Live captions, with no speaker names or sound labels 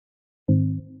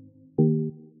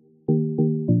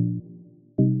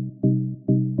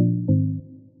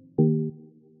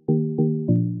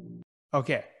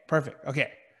Okay, perfect.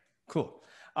 Okay, cool.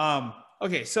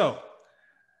 Okay, so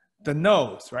the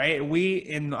no's, right? We,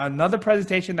 in another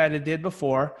presentation that I did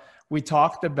before, we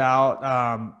talked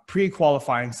about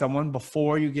pre-qualifying someone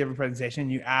before you give a presentation.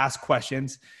 You ask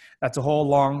questions. That's a whole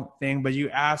long thing, but you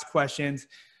ask questions,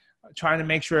 trying to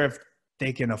make sure if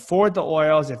they can afford the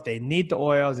oils, if they need the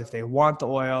oils, if they want the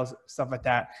oils, stuff like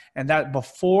that. And that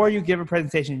before you give a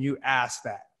presentation, you ask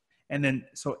that. And then,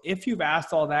 so if you've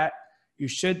asked all that, you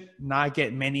should not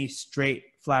get many straight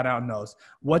flat out no's.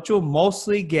 What you'll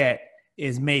mostly get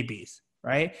is maybes,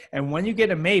 right? And when you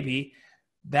get a maybe,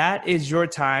 that is your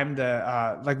time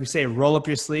to, like we say, roll up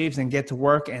your sleeves and get to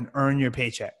work and earn your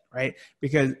paycheck, right?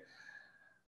 Because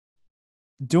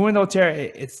doing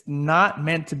doTERRA, it's not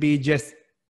meant to be just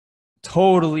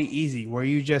totally easy where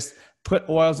you just put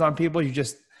oils on people. You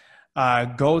just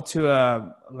go to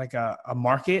a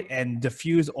market and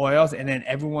diffuse oils, and then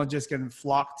everyone's just going to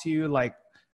flock to you like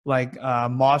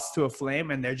moths to a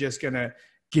flame, and they're just going to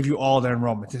give you all their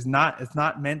enrollments. It's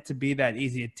not meant to be that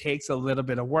easy. It takes a little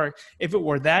bit of work. If it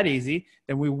were that easy,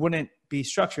 then we wouldn't be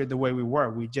structured the way we were.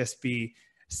 We'd just be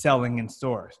selling in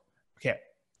stores. Okay.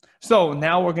 So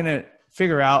now we're going to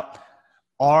figure out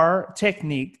our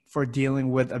technique for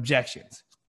dealing with objections.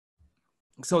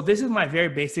 So this is my very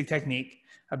basic technique,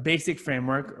 a basic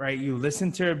framework, right? You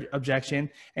listen to an objection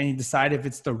and you decide if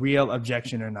it's the real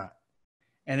objection or not.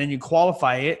 And then you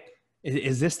qualify it.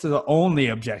 Is this the only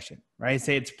objection, right?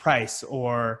 Say it's price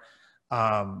or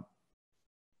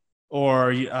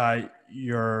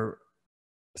your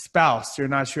spouse. You're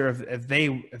not sure if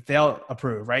they'll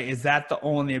approve, right? Is that the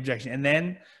only objection? And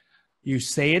then you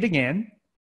say it again,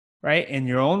 right, in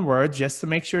your own words, just to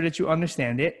make sure that you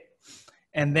understand it.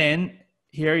 And then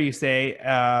here you say,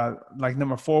 like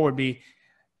number 4 would be,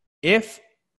 if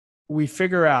we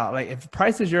figure out, like if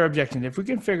price is your objection, if we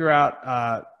can figure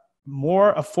out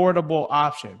more affordable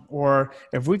option, or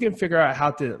if we can figure out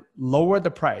how to lower the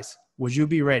price, would you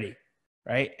be ready,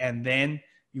 right? And then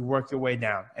you work your way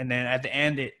down. And then at the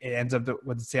end, it ends up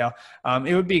with the sale.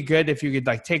 It would be good if you could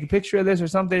like take a picture of this or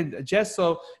something, just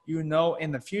so you know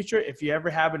in the future, if you ever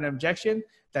have an objection,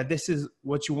 that this is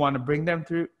what you want to bring them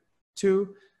through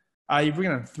to. You bring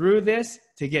them through this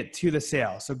to get to the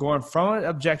sale. So going from an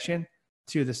objection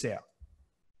to the sale.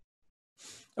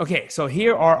 Okay, so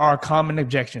here are our common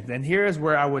objections. And here is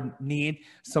where I would need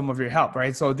some of your help,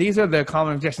 right? So these are the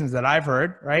common objections that I've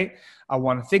heard, right? I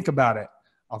want to think about it.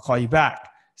 I'll call you back.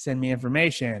 Send me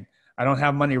information. I don't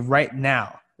have money right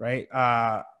now, right?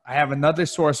 I have another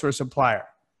source or supplier.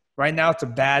 Right now, it's a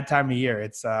bad time of year.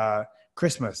 It's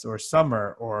Christmas or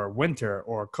summer or winter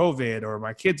or COVID, or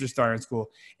my kids are starting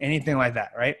school, anything like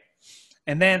that, right?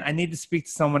 And then I need to speak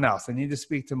to someone else. I need to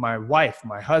speak to my wife,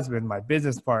 my husband, my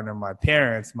business partner, my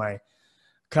parents, my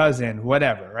cousin,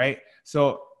 whatever, right?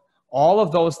 So all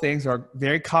of those things are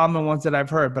very common ones that I've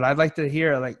heard, but I'd like to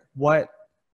hear like what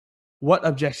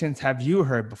objections have you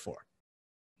heard before?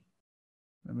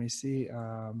 Let me see.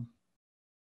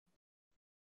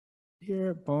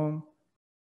 Here, boom.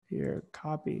 Here,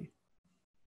 copy.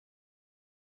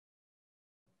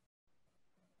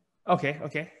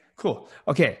 Okay, cool.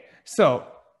 Okay, so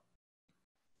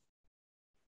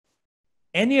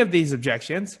any of these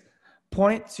objections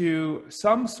point to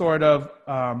some sort of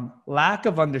lack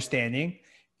of understanding,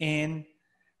 and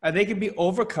they can be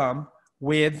overcome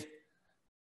with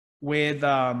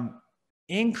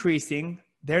increasing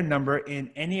their number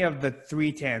in any of the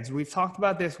 3 tens. We've talked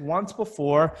about this once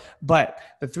before, but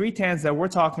the 3 tens that we're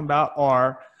talking about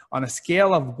are on a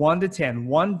scale of 1 to 10,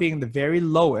 1 being the very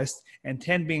lowest and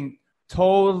 10 being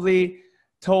totally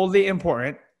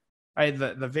important, right?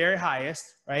 The very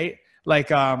highest, right? Like,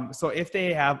 so if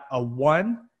they have a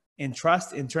 1 in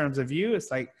trust in terms of you,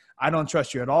 it's like, I don't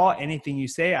trust you at all. Anything you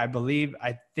say, I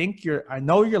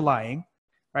know you're lying,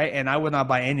 right? And I would not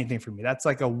buy anything from you. That's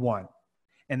like a 1.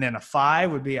 And then a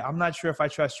 5 would be, I'm not sure if I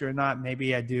trust you or not.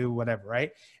 Maybe I do, whatever,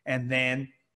 right? And then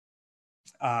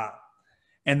a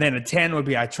 10 would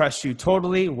be, I trust you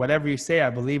totally. Whatever you say, I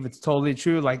believe it's totally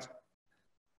true. Like,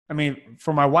 I mean,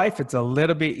 for my wife, it's a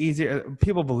little bit easier.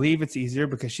 People believe it's easier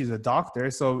because she's a doctor.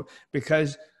 So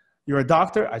because you're a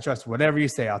doctor, I trust whatever you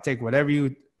say. I'll take whatever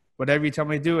you tell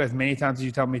me to do as many times as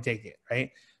you tell me to take it,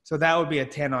 right? So that would be a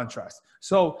 10 on trust.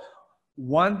 So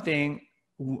one thing,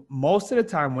 most of the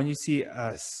time when you see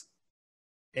an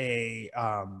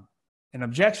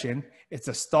objection, it's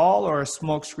a stall or a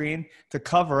smoke screen to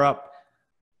cover up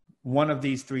one of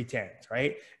these 3 tens,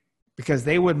 right? Because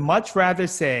they would much rather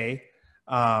say,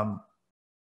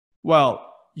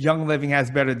 well, Young Living has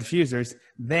better diffusers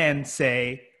than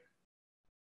say,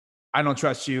 I don't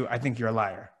trust you. I think you're a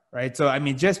liar, right? So, I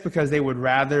mean, just because they would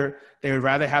rather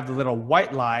have the little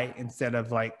white lie instead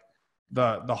of like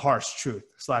the harsh truth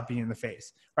slapping you in the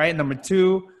face, right? Number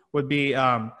two would be,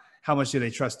 how much do they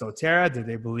trust doTERRA? Do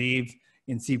they believe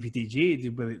in CPTG?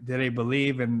 Do they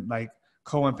believe in like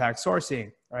co-impact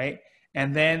sourcing, right?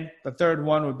 And then the third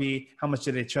one would be, how much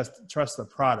do they trust the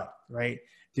product, right?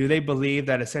 Do they believe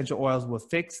that essential oils will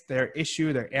fix their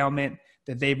issue, their ailment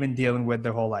that they've been dealing with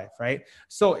their whole life, right?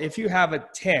 So if you have a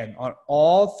 10 on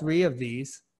all three of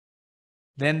these,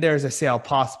 then there's a sale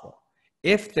possible.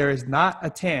 If there is not a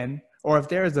 10, or if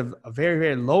there is a very,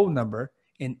 very low number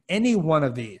in any one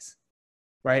of these,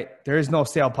 right, there is no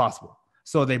sale possible.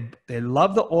 So they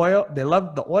love the oil, they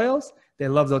love the oils, they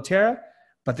love doTERRA,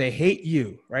 but they hate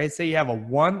you, right? Say you have a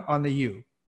 1 on the U,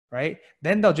 right?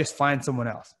 Then they'll just find someone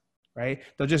else, right?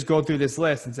 They'll just go through this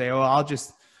list and say, oh, I'll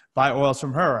just buy oils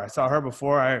from her. I saw her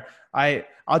before.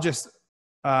 I'll just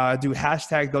do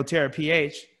hashtag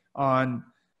doTERRAPH on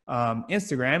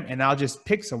Instagram, and I'll just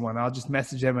pick someone. I'll just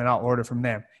message them and I'll order from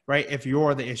them, right? If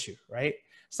you're the issue, right?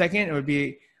 Second, it would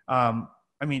be, I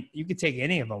mean, you could take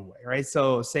any of them away, right?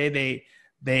 So say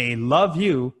they love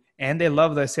you and they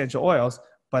love the essential oils,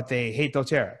 but they hate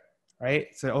doTERRA, right?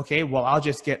 So, okay, well, I'll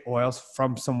just get oils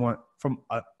from someone, from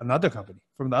another company,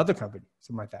 from the other company,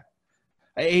 something like that.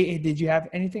 Did you have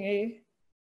anything,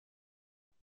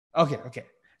 AA? Okay.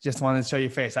 Just wanted to show your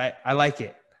face. I like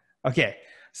it. Okay.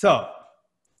 So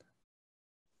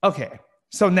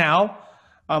now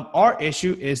our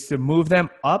issue is to move them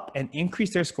up and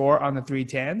increase their score on the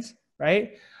 310s,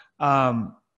 right?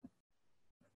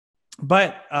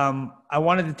 But I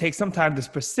wanted to take some time to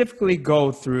specifically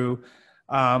go through,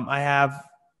 I have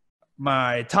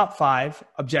my top 5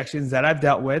 objections that I've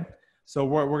dealt with. So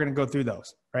we're going to go through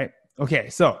those, right? Okay,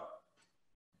 so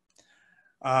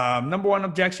number 1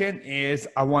 objection is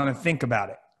I want to think about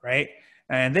it, right?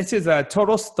 And this is a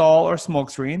total stall or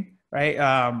smokescreen,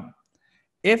 right?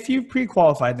 If you've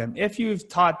pre-qualified them, if you've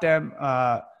taught them,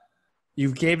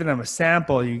 you've given them a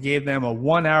sample, you gave them a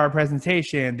 1-hour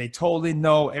presentation, they totally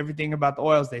know everything about the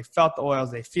oils, they felt the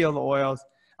oils, they feel the oils,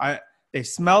 they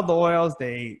smelled the oils,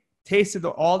 they tasted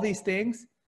all these things,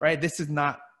 right? This is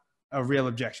not a real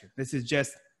objection. This is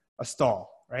just a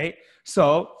stall, right?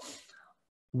 So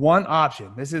one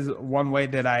option, this is one way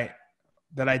that I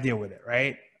deal with it,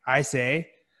 right? I say,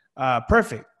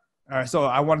 perfect. All right, so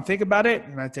I want to think about it,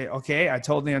 and I say, okay, I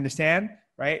totally understand,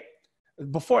 right?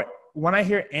 When I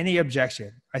hear any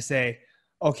objection, I say,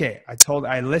 okay,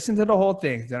 I listen to the whole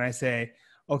thing, then I say,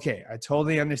 okay, I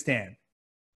totally understand,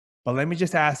 but let me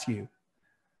just ask you,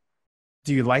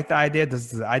 do you like the idea?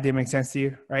 Does the idea make sense to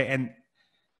you, right?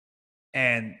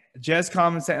 And just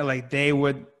common sense, like they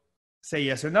would say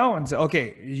yes or no and say,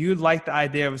 okay, you like the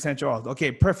idea of essential oils.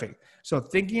 Okay, perfect. So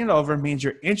thinking it over means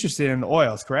you're interested in the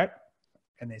oils, correct?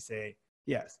 And they say,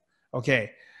 yes.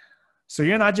 Okay. So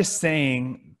you're not just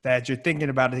saying that you're thinking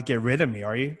about it to get rid of me,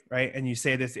 are you? Right? And you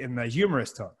say this in a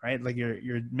humorous tone, right? Like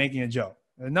you're making a joke.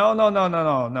 No.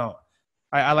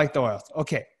 I like the oils.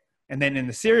 Okay. And then in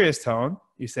the serious tone,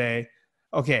 you say,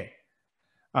 okay,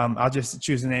 I'll just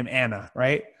choose the name Anna,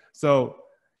 right? So,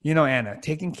 you know, Anna,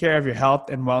 taking care of your health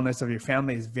and wellness of your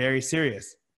family is very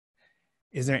serious.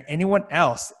 Is there anyone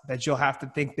else that you'll have to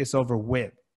think this over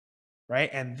with? Right?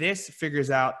 And this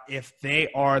figures out if they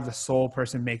are the sole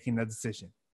person making the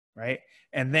decision, right?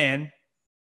 And then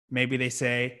maybe they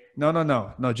say,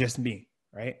 no, just me,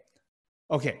 right?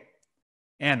 Okay,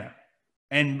 Anna.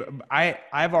 And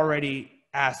I've already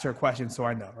asked her questions, so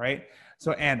I know, right?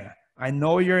 So Anna, I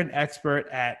know you're an expert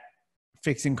at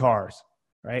fixing cars,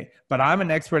 right? But I'm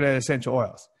an expert at essential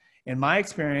oils. In my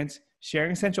experience,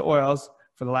 sharing essential oils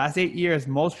for the last 8 years,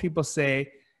 most people that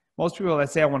say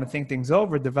I want to think things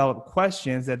over develop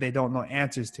questions that they don't know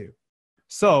answers to.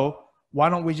 So why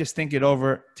don't we just think it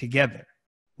over together?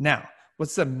 Now,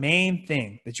 what's the main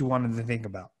thing that you wanted to think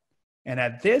about? And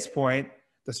at this point,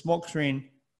 the smoke screen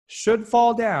should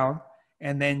fall down,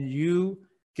 and then you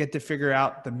get to figure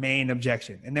out the main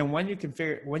objection. And then when you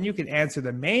can answer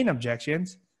the main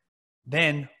objections,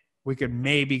 then we could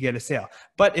maybe get a sale.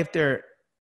 But if they're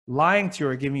lying to you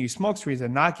or giving you smoke screens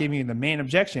and not giving you the main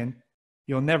objection,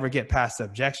 you'll never get past the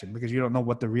objection because you don't know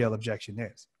what the real objection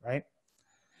is, right?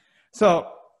 So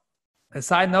a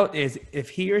side note is if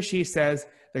he or she says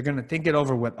they're going to think it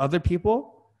over with other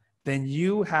people, then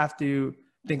you have to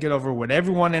think it over with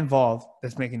everyone involved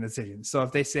that's making the decision. So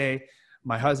if they say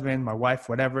my husband, my wife,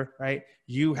 whatever, right?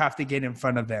 You have to get in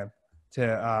front of them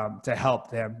to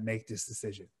help them make this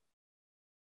decision.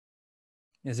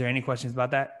 Is there any questions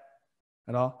about that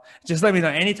at all? Just let me know.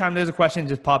 Anytime there's a question,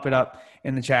 just pop it up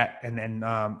in the chat and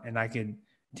I can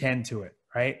tend to it,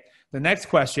 right? The next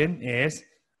question is,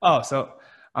 Oh, so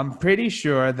I'm pretty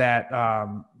sure that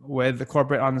with the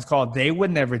corporate on this call, they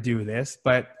would never do this,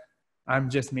 but I'm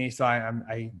just me, so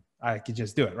I could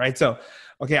just do it, right? So,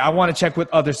 okay, I want to check with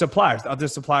other suppliers. Other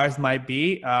suppliers might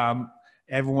be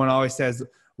everyone always says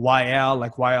YL,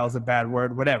 like YL is a bad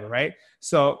word, whatever, right?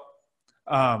 So,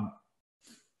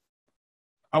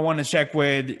 I want to check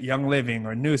with Young Living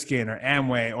or New Skin or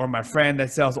Amway or my friend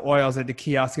that sells oils at the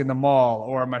kiosk in the mall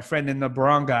or my friend in the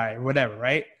barangay, whatever,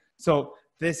 right? So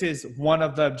this is one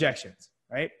of the objections,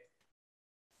 right?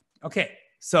 Okay,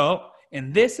 so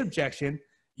in this objection,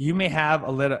 you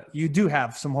do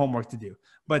have some homework to do,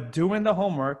 but doing the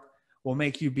homework will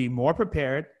make you be more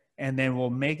prepared and then will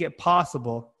make it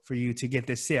possible for you to get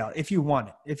this sale if you want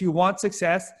it. If you want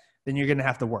success, then you're going to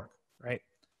have to work, right?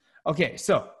 Okay,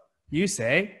 so you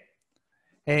say,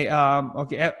 hey,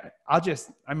 okay,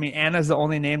 Anna's the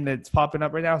only name that's popping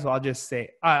up right now, so I'll just say,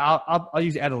 I'll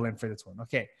use Edelyn for this one.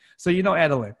 Okay, so you know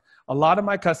Edelyn. A lot of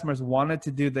my customers wanted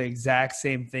to do the exact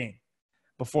same thing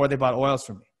before they bought oils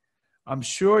from me. I'm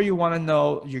sure you want to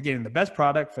know you're getting the best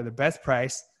product for the best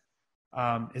price.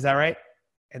 Is that right?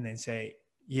 And then say,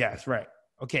 yes, right.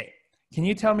 Okay, can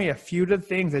you tell me a few of the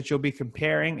things that you'll be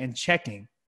comparing and checking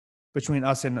between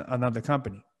us and another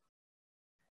company?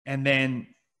 And then,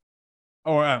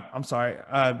 can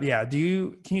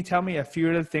you tell me a few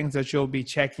of the things that you'll be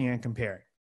checking and comparing,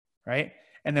 right?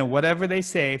 And then whatever they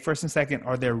say, first and second,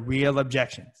 are their real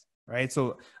objections, right?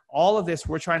 So all of this,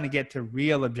 we're trying to get to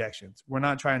real objections. We're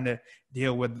not trying to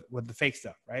deal with the fake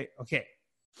stuff, right? Okay.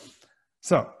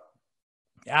 So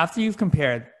after you've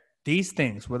compared these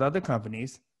things with other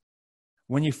companies,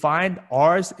 when you find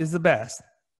ours is the best,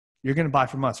 you're going to buy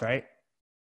from us, right?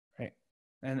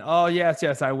 And oh,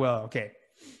 yes, I will.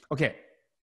 Okay,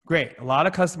 great. A lot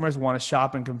of customers want to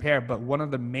shop and compare, but one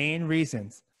of the main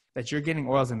reasons that you're getting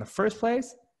oils in the first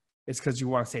place is because you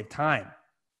want to save time.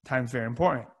 Time's very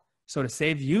important. So to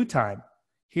save you time,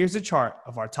 here's a chart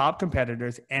of our top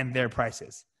competitors and their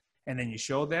prices. And then you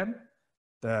show them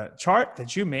the chart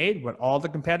that you made with all the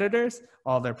competitors,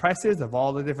 all their prices of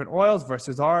all the different oils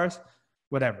versus ours,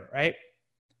 whatever, right?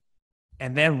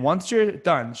 And then once you're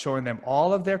done showing them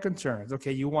all of their concerns,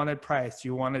 okay, you wanted price,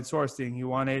 you wanted sourcing, you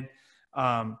wanted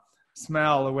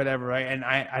smell or whatever, right? And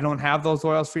I don't have those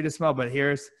oils for you to smell, but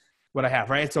here's what I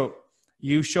have, right? So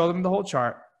you show them the whole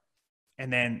chart.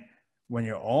 And then when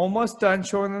you're almost done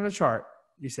showing them the chart,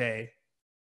 you say,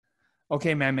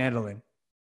 okay, Ma'am Adeline,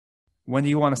 when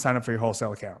do you want to sign up for your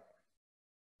wholesale account?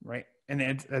 Right? And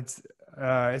it's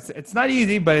not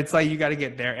easy, but it's like you got to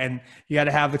get there and you got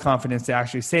to have the confidence to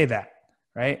actually say that.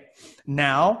 Right?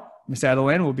 Now, Ms.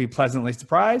 Adeline will be pleasantly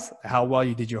surprised how well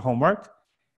you did your homework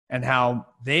and how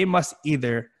they must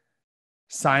either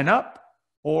sign up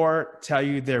or tell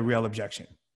you their real objection.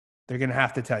 They're going to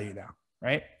have to tell you now,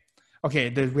 right? Okay,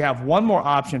 we have one more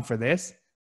option for this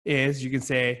is you can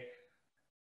say,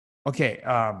 okay,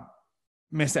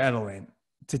 Ms. Adeline,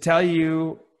 to tell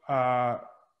you,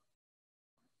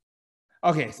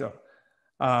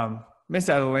 Ms.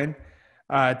 Adeline,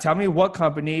 tell me what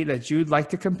company that you'd like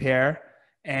to compare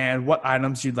and what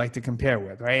items you'd like to compare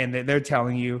with, right? And they're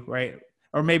telling you, right?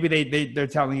 Or maybe they're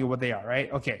telling you what they are,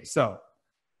 right? Okay, so.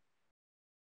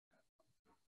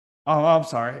 Oh, I'm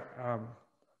sorry.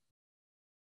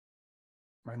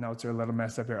 My notes are a little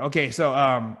messed up here. Okay, so,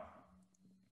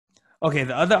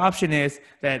 the other option is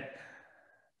that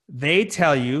they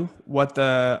tell you what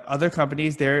the other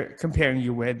companies they're comparing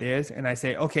you with is. And I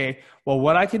say, okay, well,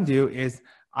 what I can do is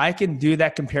I can do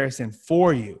that comparison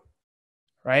for you,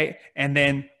 right? And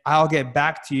then I'll get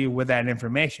back to you with that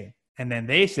information. And then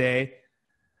they say,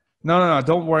 no,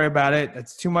 don't worry about it.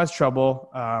 That's too much trouble.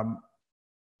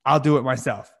 I'll do it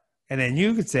myself. And then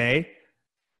you could say,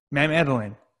 Ma'am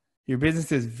Adeline, your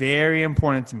business is very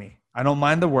important to me. I don't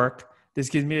mind the work. This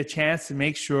gives me a chance to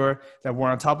make sure that we're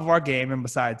on top of our game. And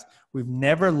besides, we've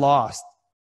never lost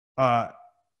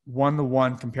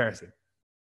one-to-one comparison.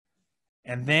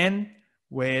 And then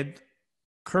with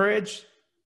courage,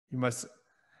 you must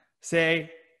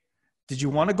say, did you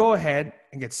want to go ahead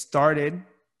and get started?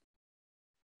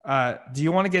 Do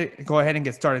you want to go ahead and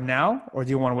get started now, or do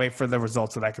you want to wait for the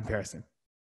results of that comparison?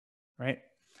 Right?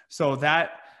 So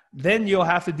then you'll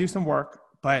have to do some work,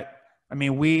 but I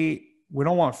mean, we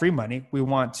don't want free money. We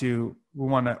want to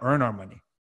earn our money,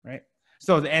 right?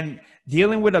 So, and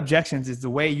dealing with objections is the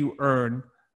way you earn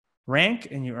rank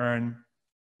and you earn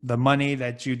the money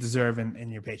that you deserve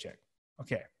in your paycheck.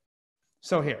 Okay.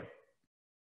 So here,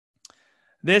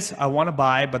 this I want to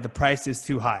buy, but the price is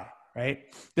too high, right?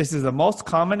 This is the most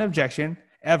common objection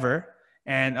ever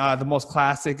and the most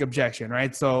classic objection,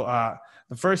 right? So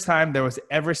the first time there was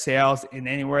ever sales in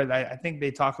anywhere, I think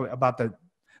they talk about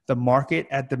the market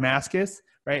at Damascus,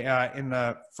 right? In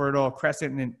the Fertile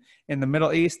Crescent in the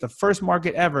Middle East, the first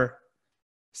market ever,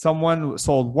 someone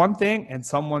sold one thing and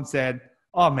someone said,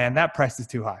 oh man, that price is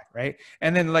too high, right?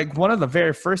 And then like one of the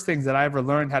very first things that I ever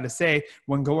learned how to say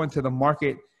when going to the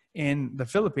market in the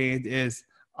Philippines is,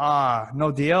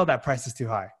 no deal, that price is too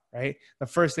high, right? The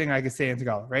first thing I could say in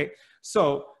Tagalog, right?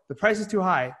 So the price is too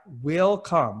high will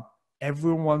come.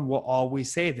 Everyone will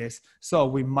always say this. So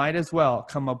we might as well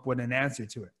come up with an answer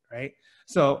to it, right?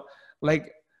 So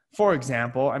like, for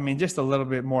example, I mean, just a little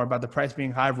bit more about the price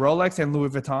being high. Rolex and Louis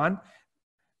Vuitton,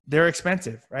 they're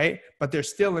expensive, right? But they're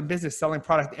still in business selling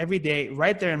product every day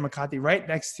right there in Makati, right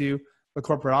next to the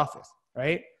corporate office,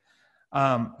 right?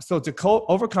 So to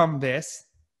overcome this,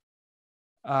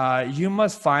 you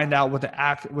must find out what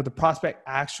the prospect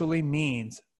actually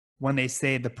means when they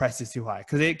say the price is too high.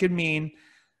 Because it could mean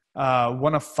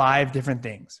one of 5 different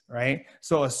things, right?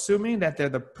 So assuming that they're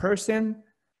the person,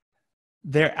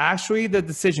 they're actually the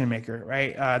decision maker,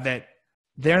 right? That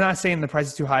they're not saying the price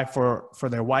is too high for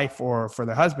their wife or for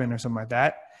their husband or something like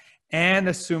that. And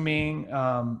assuming,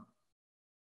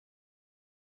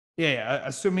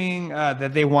 assuming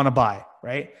that they want to buy,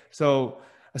 right? So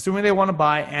assuming they want to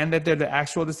buy and that they're the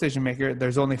actual decision maker,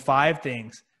 there's only 5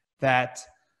 things that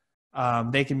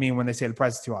they can mean when they say the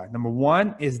price is too high. Number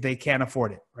 1 is they can't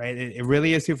afford it, right? It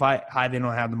really is too high. They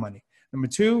don't have the money. Number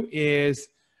 2 is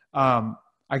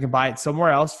I can buy it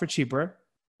somewhere else for cheaper,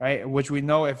 right? Which we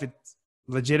know if it's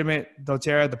legitimate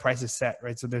doTERRA, the price is set,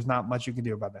 right? So there's not much you can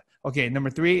do about that. Okay, number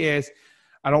 3 is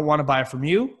I don't want to buy it from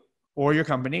you or your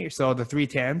company. So the 3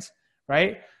 tens,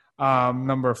 right?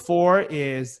 Number 4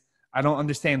 is I don't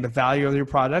understand the value of your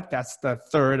product. That's the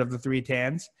third of the 3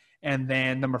 tens. And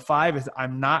then number 5 is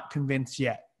I'm not convinced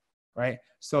yet, right?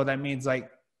 So that means like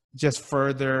just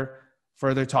further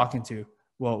talking to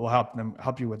will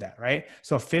help you with that, right?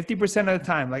 So 50% of the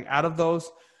time, like out of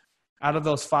those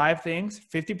 5 things,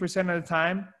 50% of the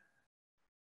time,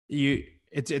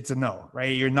 it's a no,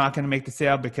 right? You're not going to make the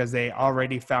sale because they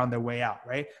already found their way out,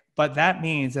 right? But that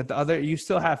means that you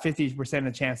still have 50%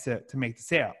 of chance to make the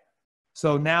sale.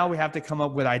 So now we have to come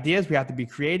up with ideas. We have to be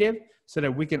creative so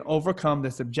that we can overcome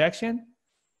this objection.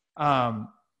 The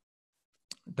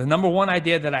number 1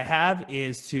 idea that I have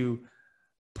is to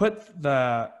put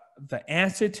the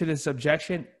answer to this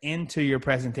objection into your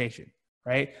presentation,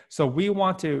 right? So we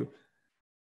want to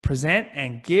present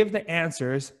and give the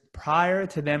answers prior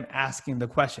to them asking the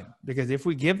question. Because if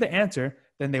we give the answer,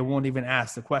 then they won't even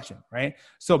ask the question, right?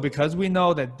 So because we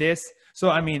know that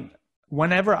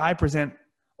whenever I present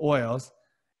oils,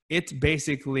 it's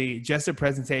basically just a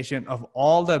presentation of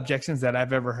all the objections that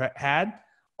I've ever had,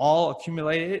 all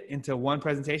accumulated into one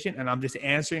presentation, and I'm just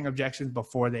answering objections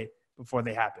before they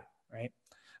happen, right?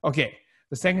 Okay,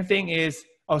 the second thing is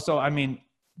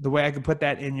the way I could put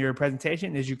that in your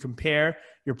presentation is you compare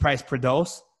your price per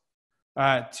dose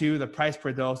to the price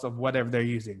per dose of whatever they're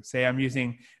using. Say I'm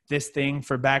using this thing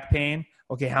for back pain.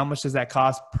 Okay, how much does that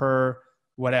cost per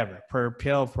whatever, per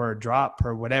pill, per drop,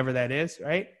 per whatever that is,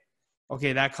 right?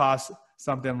 Okay, that costs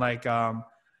something like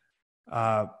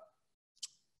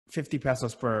 50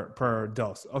 pesos per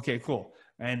dose. Okay, cool.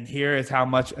 And here is how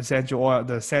much essential oil,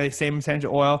 the same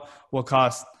essential oil will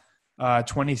cost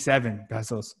 27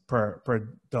 pesos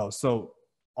per dose. So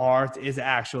ours is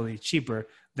actually cheaper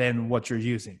than what you're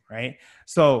using, right?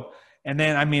 So, and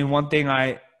then, one thing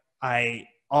I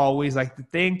always like to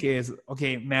think is,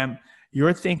 okay, ma'am,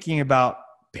 you're thinking about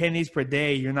pennies per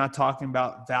day. You're not talking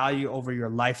about value over your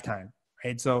lifetime,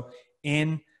 right? So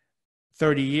in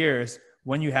 30 years,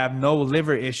 when you have no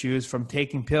liver issues from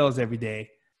taking pills every day,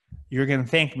 you're going to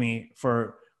thank me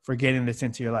for getting this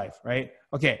into your life, right?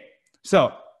 Okay,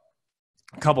 so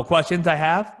a couple questions I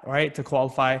have, all right, to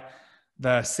qualify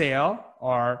the sale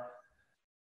are,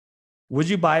 would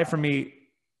you buy it from me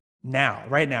now,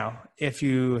 right now, if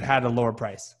you had a lower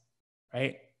price,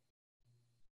 right?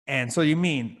 And so you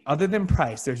mean, other than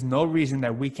price, there's no reason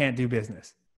that we can't do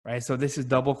business, right? So this is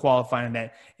double qualifying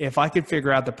that if I could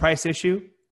figure out the price issue,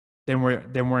 then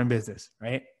we're in business,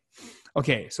 right?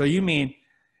 Okay, so you mean,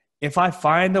 if I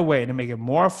find a way to make it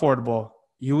more affordable,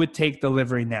 you would take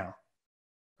delivery now,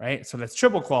 right? So that's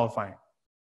triple qualifying.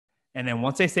 And then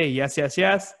once they say yes, yes,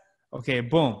 yes, okay,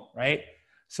 boom, right?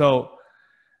 So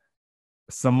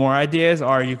some more ideas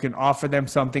are you can offer them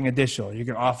something additional. You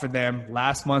can offer them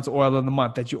last month's oil of the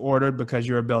month that you ordered because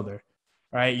you're a builder,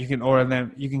 right? You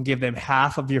can give them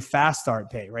half of your fast start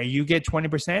pay, right? You get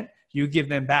 20%, you give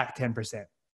them back 10%,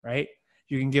 right?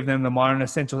 You can give them the Modern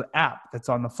Essentials app that's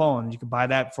on the phone. You can buy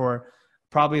that for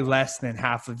probably less than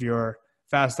half of your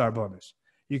fast start bonus.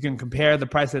 You can compare the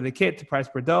price of the kit to price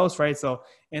per dose, right? So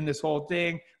in this whole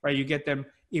thing, right, you get them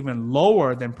even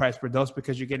lower than price per dose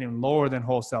because you're getting lower than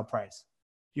wholesale price.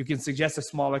 You can suggest a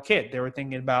smaller kit. They were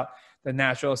thinking about the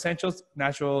natural essentials,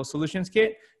 natural solutions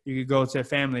kit. You could go to a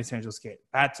family essentials kit.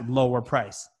 That's lower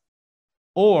price.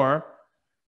 Or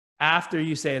after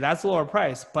you say that's lower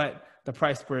price, but the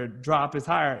price per drop is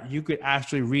higher, you could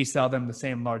actually resell them the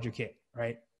same larger kit,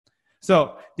 right?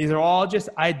 So these are all just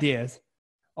ideas,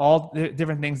 all the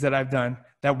different things that I've done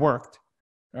that worked,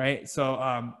 right?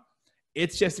 So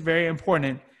it's just very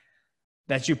important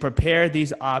that you prepare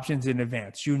these options in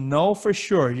advance. You know for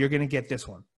sure you're going to get this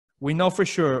one. We know for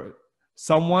sure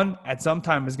someone at some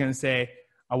time is going to say,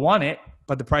 I want it,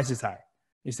 but the price is high.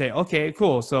 You say, okay,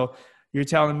 cool. So you're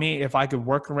telling me if I could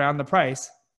work around the price,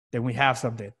 then we have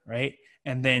something, right?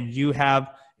 And then you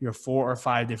have your 4 or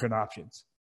 5 different options,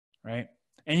 right?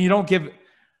 And we don't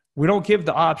give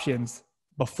the options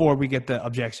before we get the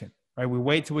objection, right? We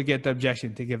wait till we get the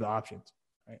objection to give the options,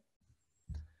 right?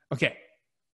 Okay.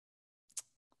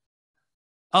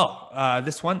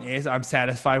 This one is I'm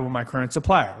satisfied with my current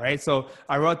supplier, right? So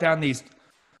I wrote down these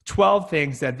 12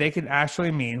 things that they can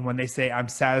actually mean when they say I'm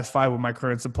satisfied with my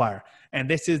current supplier. And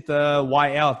this is the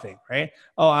YL thing, right?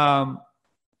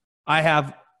 I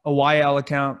have a YL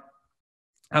account.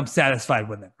 I'm satisfied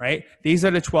with them, right? These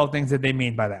are the 12 things that they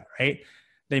mean by that, right?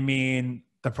 They mean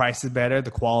the price is better, the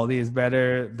quality is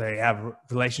better, they have a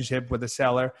relationship with the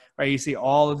seller, right? You see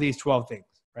all of these 12 things,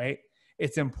 right?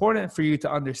 It's important for you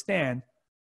to understand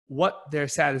what their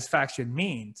satisfaction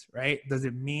means, right? Does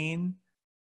it mean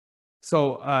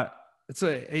could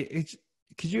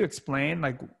you explain,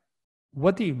 like,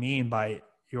 what do you mean by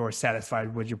you're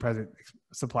satisfied with your present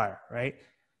supplier, right?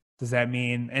 Does that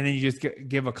mean, and then you just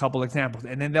give a couple examples,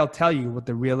 and then they'll tell you what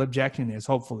the real objection is,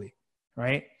 hopefully,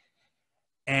 right?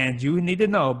 And you need to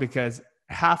know, because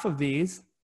half of these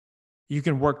you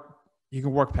can work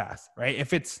past, right?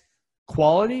 If it's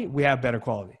quality, we have better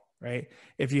quality, right?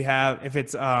 If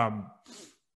it's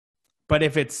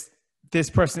this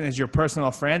person is your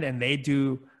personal friend and they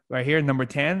do, right here, number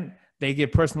 10, they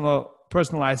give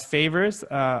personalized favors.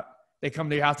 They come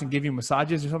to your house and give you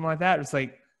massages or something like that. It's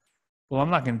like, well, I'm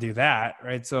not going to do that,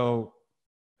 right? So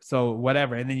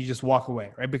whatever. And then you just walk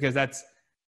away, right? Because that's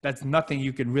nothing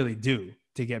you can really do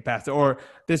to get past it. Or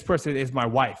this person is my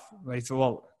wife, right? So,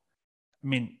 well, I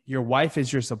mean, your wife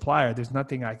is your supplier. There's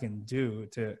nothing I can do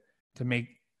to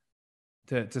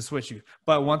switch you.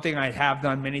 But one thing I have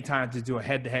done many times is do a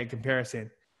head-to-head comparison.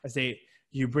 I say,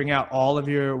 you bring out all of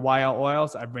your YL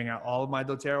oils. I bring out all of my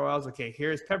doTERRA oils. Okay,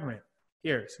 here's peppermint.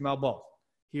 Here, smell both.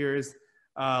 Here's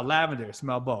lavender,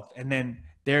 smell both. And then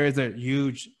there is a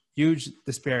huge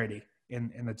disparity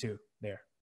in the two there.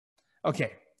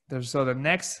 Okay, so the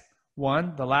next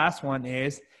one, the last one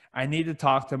is I need to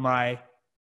talk to my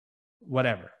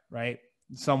whatever, right?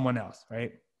 Someone else,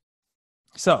 right?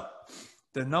 So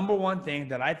the number one thing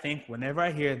that I think whenever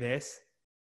I hear this,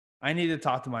 I need to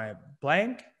talk to my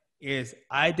blank, is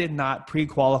I did not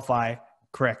pre-qualify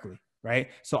correctly, right?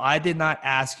 So I did not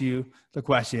ask you the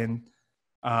question,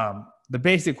 the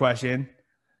basic question,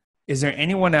 is there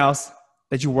anyone else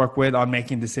that you work with on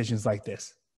making decisions like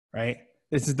this, right?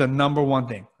 This is the number one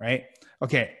thing, right?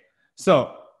 Okay,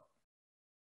 so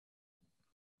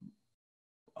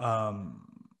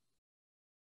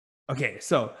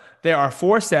so there are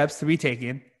 4 steps to be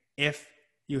taken if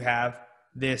you have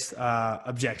this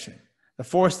objection. The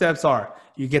 4 steps are: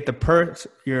 you get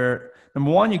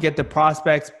number 1, you get the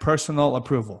prospect's personal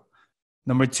approval.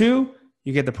 Number 2,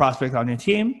 you get the prospect on your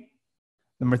team.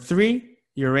 Number 3,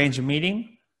 you arrange a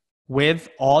meeting with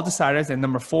all deciders. And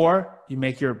number 4, you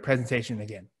make your presentation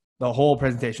again, the whole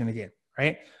presentation again,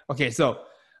 right? Okay, so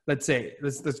let's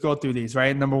go through these,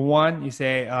 right? Number 1, you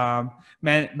say,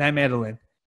 Madeline,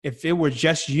 if it were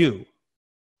just you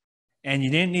and you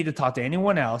didn't need to talk to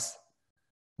anyone else,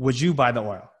 would you buy the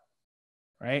oil?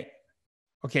 Right?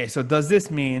 Okay, so does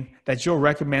this mean that you'll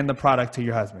recommend the product to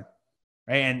your husband?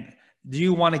 Right? And do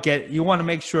you want to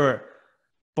make sure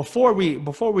before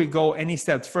we go any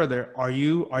steps further, are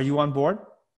you on board?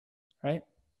 Right?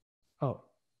 Oh,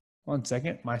 1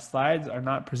 second. My slides are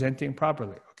not presenting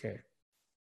properly.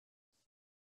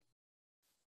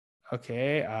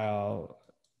 Okay, I'll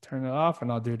turn it off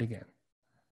and I'll do it again.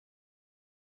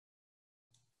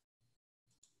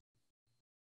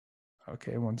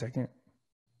 Okay, 1 second.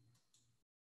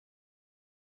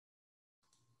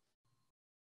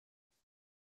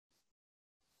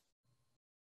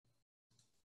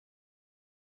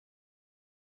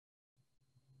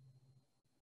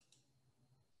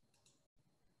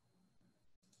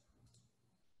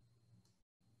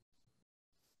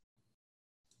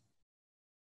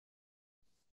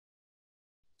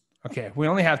 Okay, we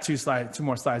only have 2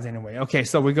 more slides anyway. Okay,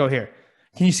 so we go here.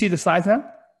 Can you see the slides now?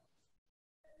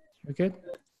 We're good?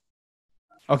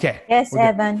 Okay. Yes,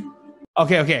 Evan.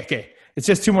 Okay. It's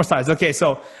just 2 more slides. Okay,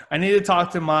 so I need to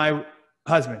talk to my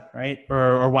husband, right?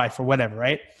 Or wife or whatever,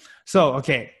 right? So,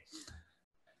 okay.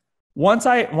 Once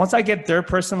I get their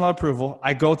personal approval,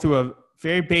 I go through a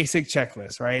very basic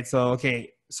checklist, right? So,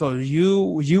 okay, so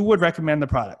you would recommend the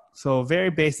product. So very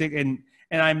basic, and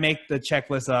I make the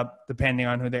checklist up depending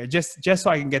on who they're, just so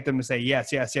I can get them to say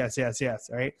yes,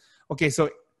 right? Okay, so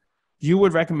you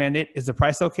would recommend it. Is the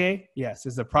price okay? Yes.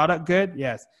 Is the product good?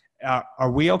 Yes.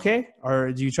 Are we okay?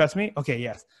 Or do you trust me? Okay,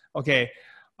 yes. Okay.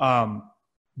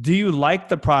 Do you like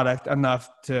the product enough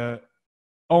to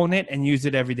own it and use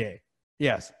it every day?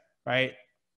 Yes. Right?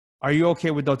 Are you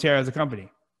okay with doTERRA as a company?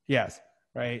 Yes.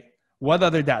 Right? What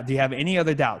other doubt? Do you have any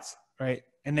other doubts? Right?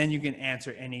 And then you can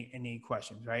answer any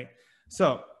questions, right?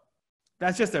 So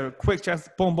that's just a quick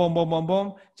just boom, boom, boom, boom,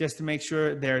 boom, just to make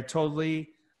sure they're totally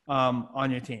on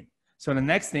your team. So the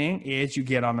next thing is you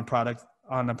get on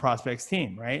the prospects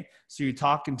team, right? So you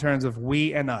talk in terms of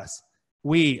we and us.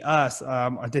 We, us,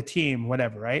 the team,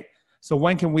 whatever, right? So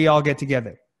when can we all get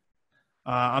together?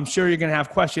 I'm sure you're going to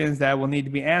have questions that will need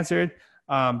to be answered.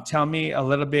 Tell me a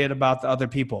little bit about the other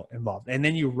people involved. And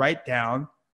then you write down,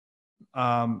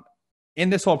 in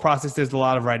this whole process, there's a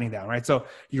lot of writing down, right? So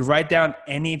you write down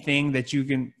anything that you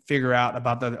can figure out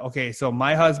about okay, so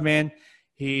my husband,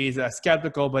 he's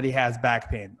skeptical, but he has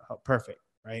back pain. Oh, perfect,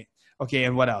 right? Okay,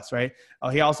 and what else, right? Oh,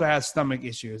 he also has stomach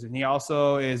issues, and he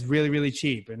also is really, really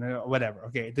cheap, and whatever.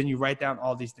 Okay, then you write down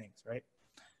all these things, right?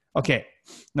 Okay,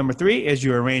 number 3 is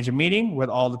you arrange a meeting with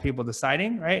all the people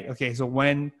deciding, right? Okay, so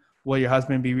when will your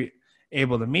husband be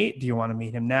able to meet? Do you want to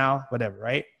meet him now? Whatever,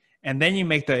 right? And then you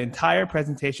make the entire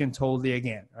presentation totally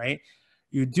again, right?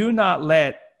 You do not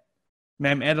let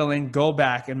Ma'am Edelin go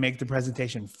back and make the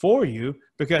presentation for you,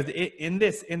 because in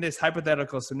this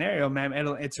hypothetical scenario, Ma'am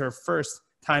Edelin, it's her first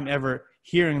time ever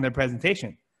hearing the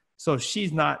presentation. So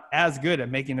she's not as good at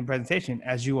making the presentation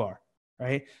as you are,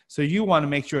 right? So you want to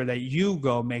make sure that you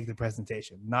go make the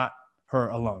presentation, not her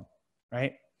alone,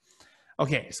 right?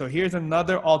 Okay, so here's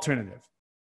another alternative.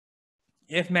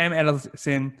 If Ma'am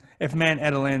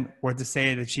Edelin were to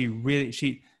say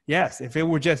that yes, if it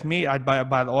were just me, I'd buy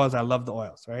the oils. I love the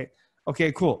oils, right?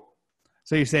 Okay, cool.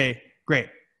 So you say, great.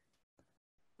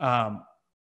 Well,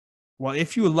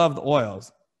 if you love the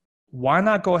oils, why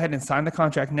not go ahead and sign the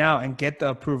contract now and get the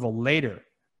approval later?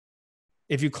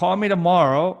 If you call me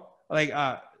tomorrow, like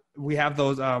we have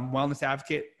those wellness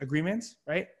advocate agreements,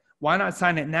 right? Why not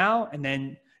sign it now and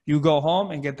then you go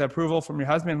home and get the approval from your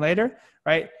husband later,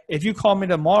 right? If you call me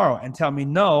tomorrow and tell me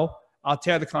no, I'll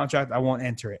tear the contract. I won't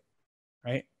enter it,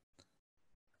 right?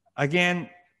 Again,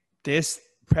 this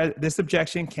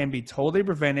objection can be totally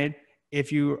prevented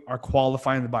if you are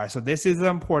qualifying the buyer. So this is the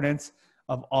importance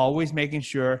of always making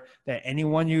sure that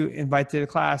anyone you invite to the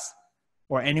class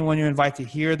or anyone you invite to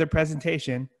hear the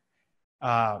presentation,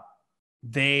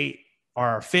 they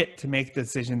are fit to make the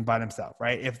decision by themselves,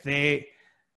 right? If they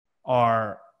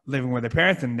are living with their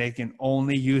parents and they can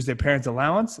only use their parents'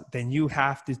 allowance, then you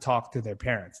have to talk to their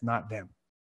parents, not them,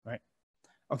 right?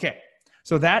 Okay,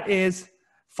 so that is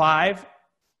 5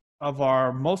 of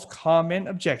our most common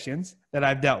objections that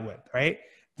I've dealt with, right?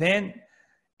 Then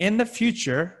in the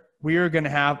future, we are going to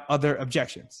have other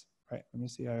objections, right? Let me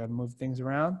see, I got to move things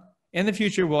around. In the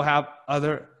future, we'll have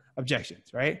other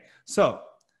objections, right? So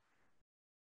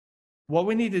what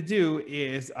we need to do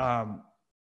is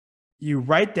you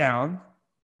write down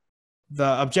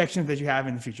the objections that you have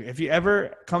in the future. If you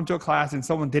ever come to a class and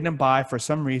someone didn't buy for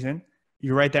some reason,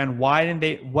 you write down why didn't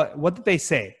they, what did they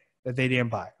say that they didn't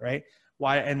buy, right?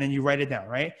 Why, and then you write it down,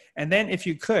 right? And then if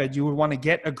you could, you would want to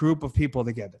get a group of people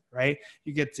together, right?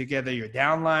 You get together your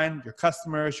downline, your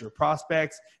customers, your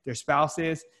prospects, their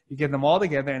spouses. You get them all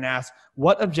together and ask,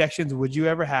 what objections would you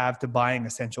ever have to buying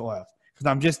essential oils? Because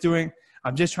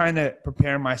I'm just trying to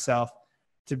prepare myself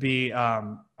to be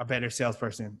a better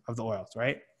salesperson of the oils,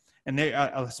 right? And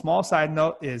a small side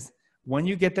note is when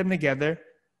you get them together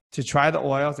to try the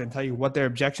oils and tell you what their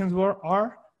objections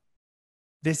are,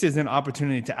 this is an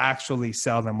opportunity to actually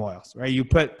sell them oils, right? You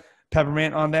put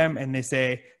peppermint on them and they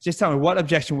say, just tell me, what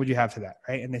objection would you have to that,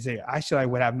 right? And they say, actually, I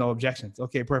would have no objections.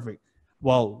 Okay, perfect.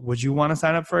 Well, would you want to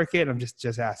sign up for a kit? I'm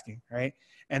just asking, right?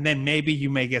 And then maybe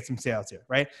you may get some sales here,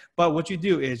 right? But what you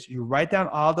do is you write down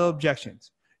all the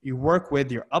objections. You work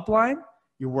with your upline.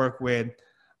 You work with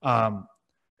our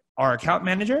account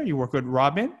manager. You work with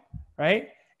Robin, right?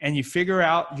 And you figure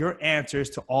out your answers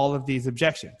to all of these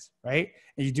objections, right?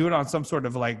 And you do it on some sort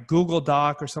of like Google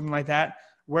Doc or something like that,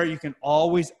 where you can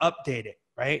always update it,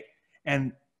 right?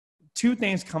 And 2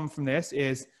 things come from this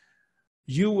is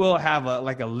you will have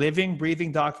like a living,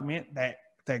 breathing document that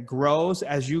grows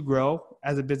as you grow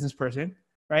as a business person,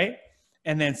 right?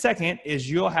 And then second is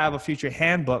you'll have a future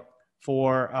handbook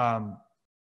for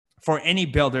any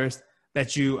builders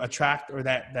that you attract or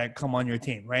that come on your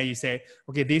team, right? You say,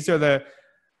 okay, these are the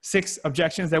 6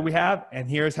 objections that we have, and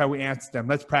here's how we answer them.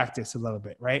 Let's practice a little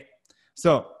bit, right?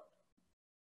 So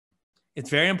it's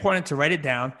very important to write it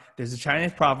down. There's a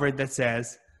Chinese proverb that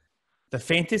says, the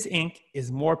faintest ink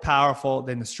is more powerful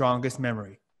than the strongest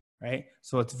memory, right?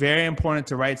 So it's very important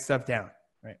to write stuff down,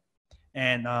 right?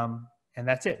 And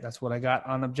that's it. That's what I got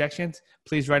on objections.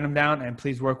 Please write them down, and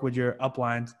please work with your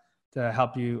uplines to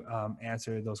help you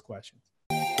answer those questions.